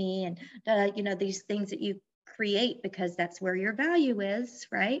like me? And, these things that you create because that's where your value is,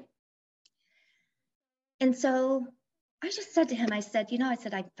 right? And so I just said to him, I said,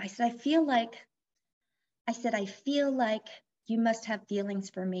 I feel like you must have feelings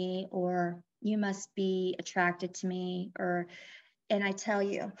for me, or you must be attracted to me, and I tell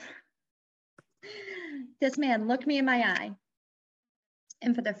you, this man looked me in my eye,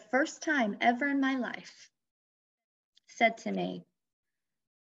 and for the first time ever in my life, said to me,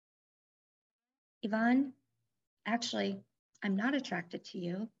 Yvonne, actually, I'm not attracted to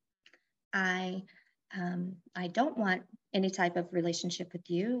you. I don't want any type of relationship with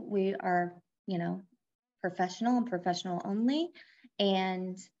you. We are, professional and professional only.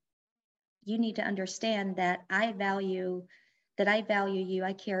 And you need to understand that I value you.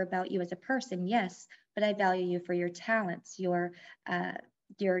 I care about you as a person, yes, but I value you for your talents, your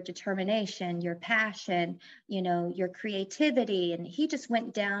determination, your passion, your creativity. And he just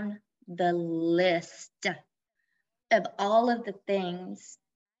went down the list of all of the things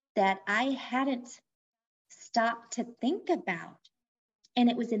that I hadn't stopped to think about. And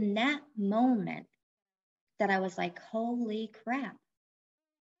it was in that moment that I was like, holy crap.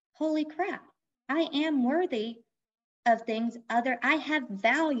 I am worthy of things I have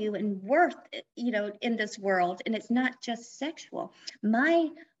value and worth, in this world. And it's not just sexual. My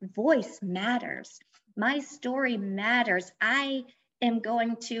voice matters. My story matters. I am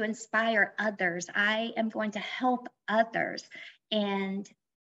going to inspire others. I am going to help others. And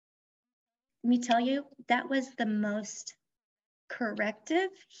let me tell you, that was the most corrective,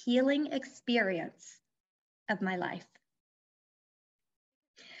 healing experience of my life.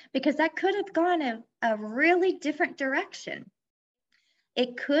 Because that could have gone a really different direction.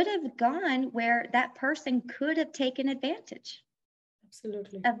 It could have gone where that person could have taken advantage.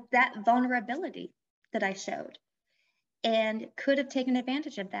 Absolutely. Of that vulnerability that I showed, and could have taken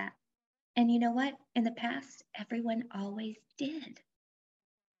advantage of that. And you know what? In the past, everyone always did,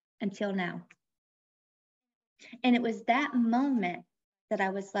 until now. And it was that moment that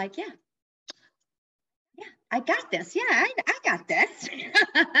I was like, yeah, I got this. Yeah, I got this.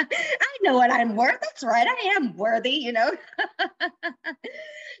 I know what I'm worth. That's right. I am worthy,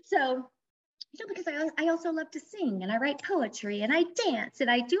 So, because I also love to sing, and I write poetry, and I dance,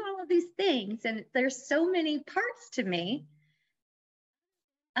 and I do all of these things. And there's so many parts to me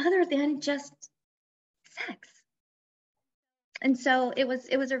other than just sex. And so it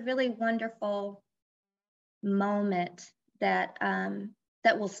was a really wonderful moment that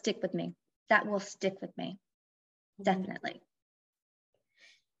that will stick with me. Definitely.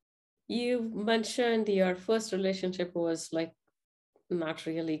 You mentioned your first relationship was like not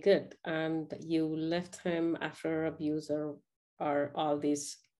really good, and you left him after abuse or all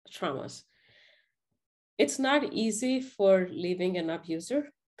these traumas. It's not easy for leaving an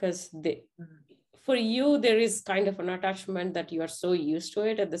abuser, because for you there is kind of an attachment that you are so used to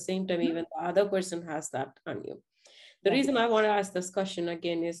it. At the same time, even the other person has that on you. The reason I want to ask this question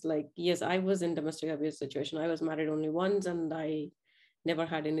again is, like, yes, I was in domestic abuse situation. I was married only once, and I never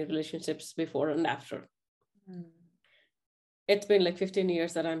had any relationships before and after. It's been like 15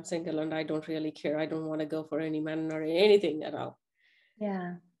 years that I'm single, and I don't really care. I don't want to go for any man or anything at all.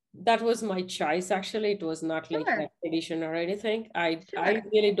 Yeah. That was my choice, actually. It was not like a tradition or anything. I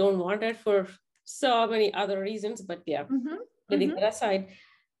really don't want it for so many other reasons, but yeah, leaving that aside,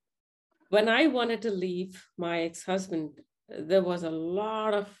 when I wanted to leave my ex-husband, there was a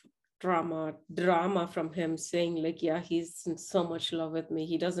lot of drama from him, saying like, yeah, he's in so much love with me.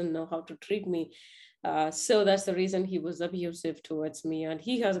 He doesn't know how to treat me. So that's the reason he was abusive towards me. And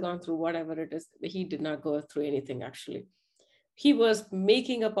he has gone through whatever it is. He did not go through anything, actually. He was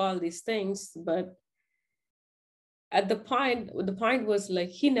making up all these things, but at the point was like,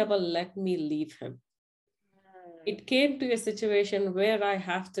 he never let me leave him. It came to a situation where I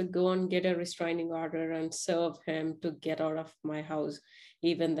have to go and get a restraining order and serve him to get out of my house.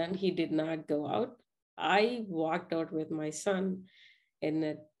 Even then, he did not go out. I walked out with my son,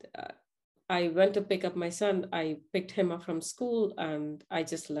 and I went to pick up my son. I picked him up from school, and I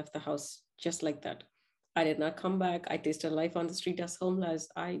just left the house just like that. I did not come back. I tasted life on the street as homeless.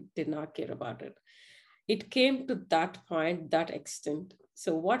 I did not care about it. It came to that point, that extent.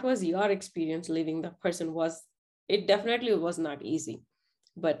 So what was your experience leaving that person? It definitely was not easy,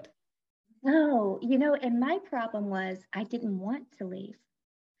 but. No, and my problem was I didn't want to leave.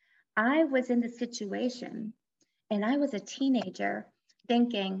 I was in the situation, And I was a teenager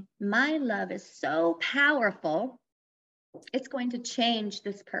thinking, my love is so powerful, it's going to change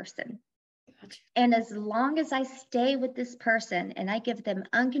this person. Gotcha. And as long as I stay with this person and I give them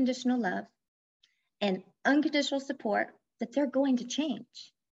unconditional love and unconditional support, that they're going to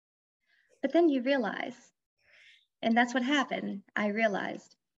change. But then you realize, and that's what happened, I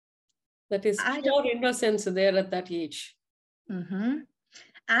realized That is I don't, pure innocence there at that age.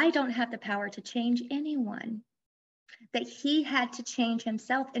 I don't have the power to change anyone. That he had to change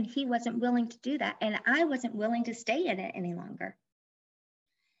himself, and he wasn't willing to do that. And I wasn't willing to stay in it any longer.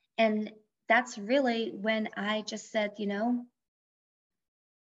 And that's really when I just said,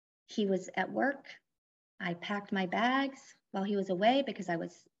 he was at work. I packed my bags while he was away because I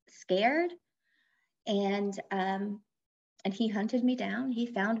was scared. And he hunted me down. He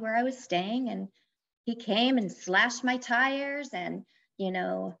found where I was staying, and he came and slashed my tires, and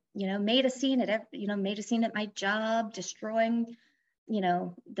made a scene at my job, destroying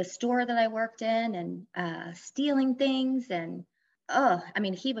the store that I worked in, and stealing things. And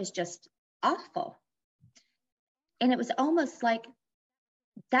he was just awful. And it was almost like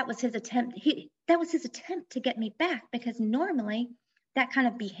that was his attempt. That was his attempt to get me back, because normally that kind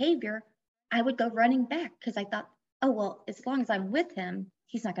of behavior, I would go running back because I thought, oh, well, as long as I'm with him,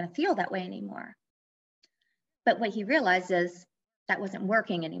 he's not going to feel that way anymore. But what he realized is that wasn't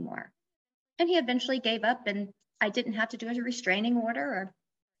working anymore. And he eventually gave up, and I didn't have to do a restraining order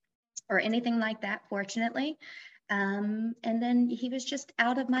or anything like that, fortunately. And then he was just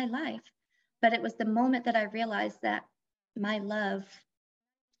out of my life. But it was the moment that I realized that my love,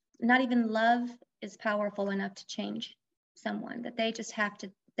 not even love, is powerful enough to change someone, that they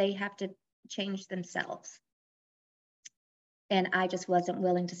have to change themselves. And I just wasn't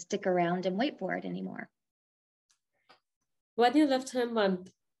willing to stick around and wait for it anymore. When you left him and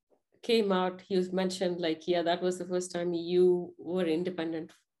came out, you mentioned that was the first time you were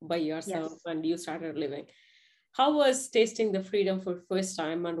independent by yourself. Yes. And you started living. How was tasting the freedom for the first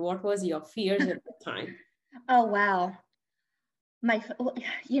time, and what was your fears at the time? Oh, wow.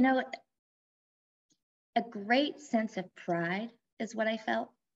 A great sense of pride is what I felt.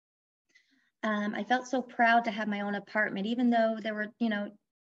 I felt so proud to have my own apartment, even though there were,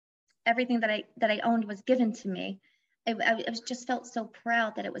 everything that I owned was given to me. I just felt so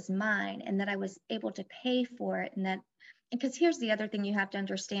proud that it was mine and that I was able to pay for it. And because here's the other thing you have to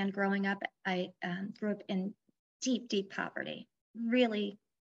understand growing up, I grew up in deep, deep poverty, really,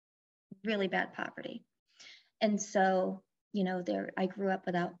 really bad poverty. And so, I grew up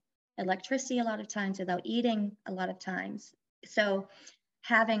without electricity a lot of times, without eating a lot of times. So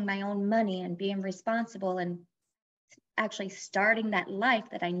having my own money and being responsible and actually starting that life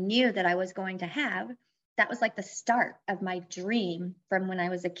that I knew that I was going to have, that was like the start of my dream from when I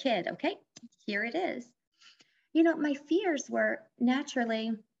was a kid. Okay, here it is. My fears were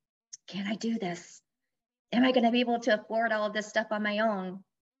naturally, can I do this? Am I going to be able to afford all of this stuff on my own?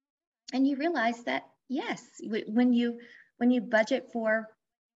 And you realize that, yes, when you budget for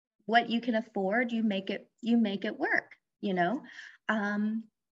what you can afford, you make it work,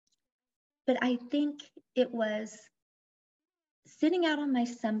 But I think it was sitting out on my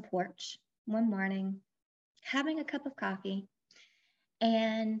sun porch one morning, having a cup of coffee,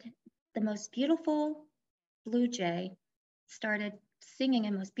 and the most beautiful blue jay started singing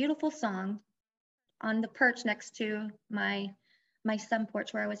a most beautiful song on the perch next to my sun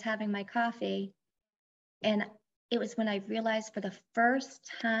porch where I was having my coffee. And it was when I realized for the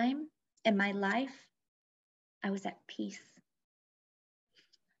first time in my life, I was at peace.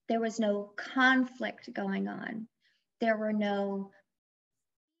 There was no conflict going on. There were no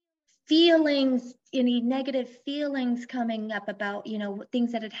feelings, any negative feelings coming up about,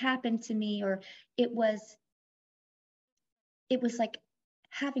 things that had happened to me, or it was like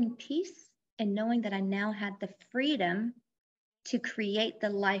having peace and knowing that I now had the freedom to create the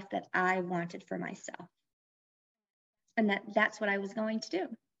life that I wanted for myself. And that's what I was going to do,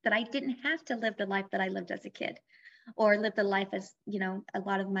 that I didn't have to live the life that I lived as a kid or live the life as, a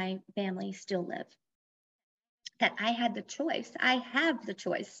lot of my family still live. That I had the choice. I have the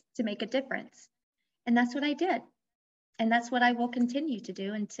choice to make a difference. And that's what I did. And that's what I will continue to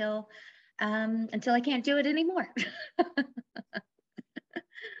do until I can't do it anymore.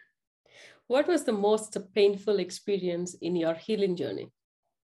 What was the most painful experience in your healing journey?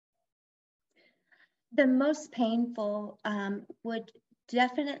 The most painful would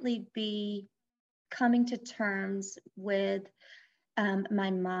definitely be coming to terms with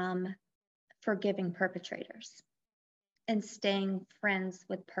my mom forgiving perpetrators and staying friends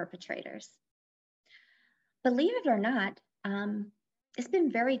with perpetrators. Believe it or not, it's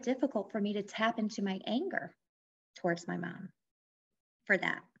been very difficult for me to tap into my anger. towards my mom for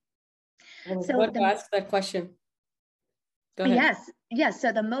that. I'm So going to ask that question. Go ahead. Yes.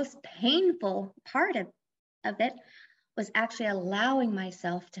 So the most painful part of it was actually allowing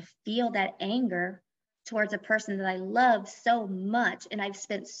myself to feel that anger towards a person that I love so much. And I've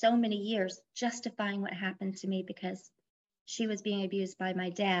spent so many years justifying what happened to me because she was being abused by my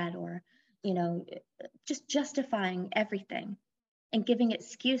dad, or, just justifying everything and giving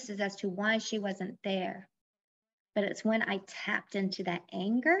excuses as to why she wasn't there. But it's when I tapped into that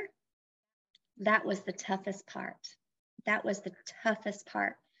anger, that was the toughest part. That was the toughest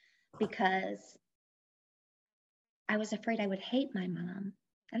part because I was afraid I would hate my mom.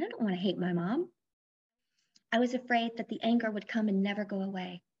 And I don't want to hate my mom. I was afraid that the anger would come and never go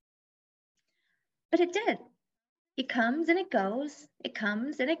away. But it did. It comes and it goes. It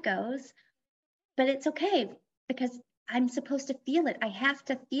comes and it goes. But it's okay because I'm supposed to feel it. I have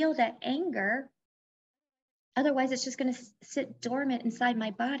to feel that anger. Otherwise, it's just going to sit dormant inside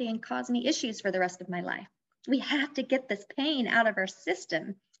my body and cause me issues for the rest of my life. We have to get this pain out of our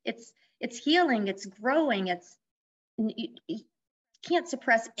system. It's healing. It's growing. You can't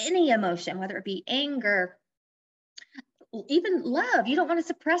suppress any emotion, whether it be anger, even love. You don't want to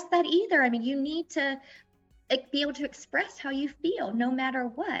suppress that either. I mean, you need to be able to express how you feel no matter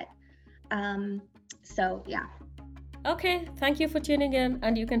what. So yeah. Okay, thank you for tuning in,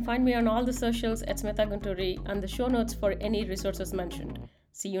 and you can find me on all the socials at Smitha Gunturi and the show notes for any resources mentioned.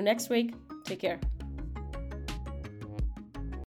 See you next week. Take care.